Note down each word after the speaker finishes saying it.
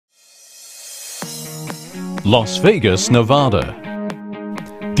Las Vegas, Nevada.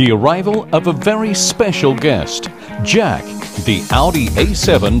 The arrival of a very special guest, Jack, the Audi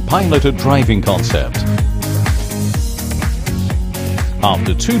A7 piloted driving concept.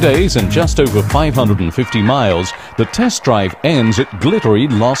 After 2 days and just over 550 miles, the test drive ends at glittery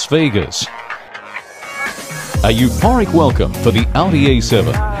Las Vegas. A euphoric welcome for the Audi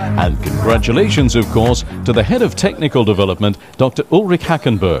A7, and congratulations, of course, to the head of technical development, Dr. Ulrich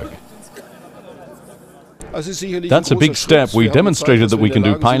Hackenberg. That's a big step. We demonstrated that we can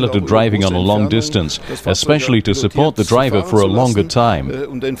do piloted driving on a long distance, especially to support the driver for a longer time.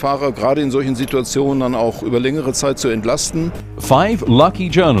 5 lucky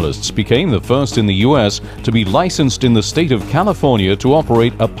journalists became the first in the US to be licensed in the state of California to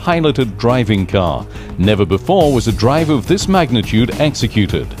operate a piloted driving car. Never before was a drive of this magnitude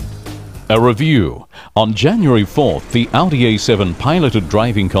executed. A review. On January 4th, the Audi A7 piloted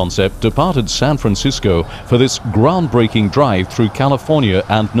driving concept departed San Francisco for this groundbreaking drive through California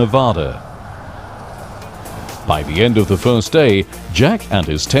and Nevada. By the end of the first day, Jack and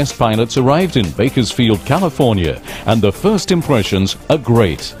his test pilots arrived in Bakersfield, California, and the first impressions are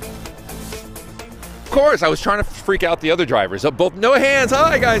great. Of course, I was trying to freak out the other drivers. Both no hands,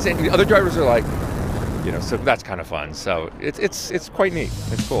 hi guys, and the other drivers are like, you know, so that's kind of fun. So it's quite neat.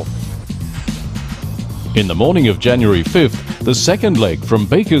 It's cool. In the morning of January 5th, the second leg from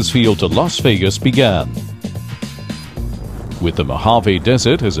Bakersfield to Las Vegas began. With the Mojave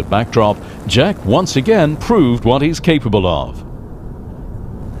Desert as a backdrop, Jack once again proved what he's capable of.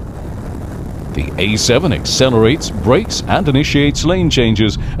 The A7 accelerates, brakes and initiates lane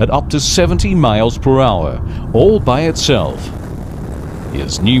changes at up to 70 miles per hour, all by itself.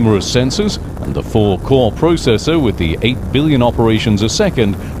 Its numerous sensors and the 4-core processor with the 8 billion operations a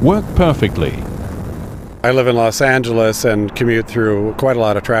second work perfectly. I live in Los Angeles and commute through quite a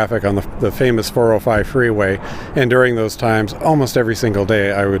lot of traffic on the famous 405 freeway, and during those times, almost every single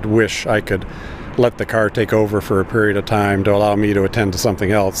day, I would wish I could let the car take over for a period of time to allow me to attend to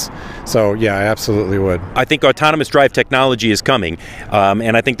something else. So yeah, I absolutely would. I think autonomous drive technology is coming,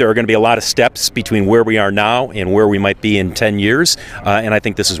 and I think there are going to be a lot of steps between where we are now and where we might be in 10 years, and I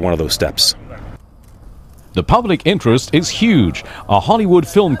think this is one of those steps. The public interest is huge. A Hollywood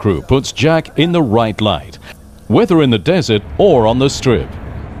film crew puts Jack in the right light, whether in the desert or on the Strip.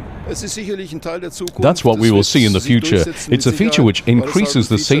 That's what we will see in the future. It's a feature which increases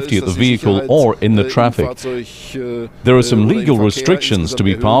the safety of the vehicle or in the traffic. There are some legal restrictions to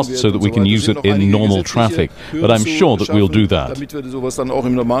be passed so that we can use it in normal traffic, but I'm sure that we'll do that.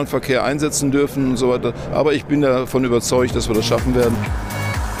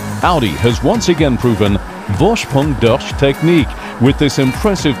 Audi has once again proven Vorsprung durch Technik with this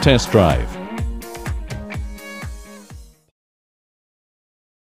impressive test drive.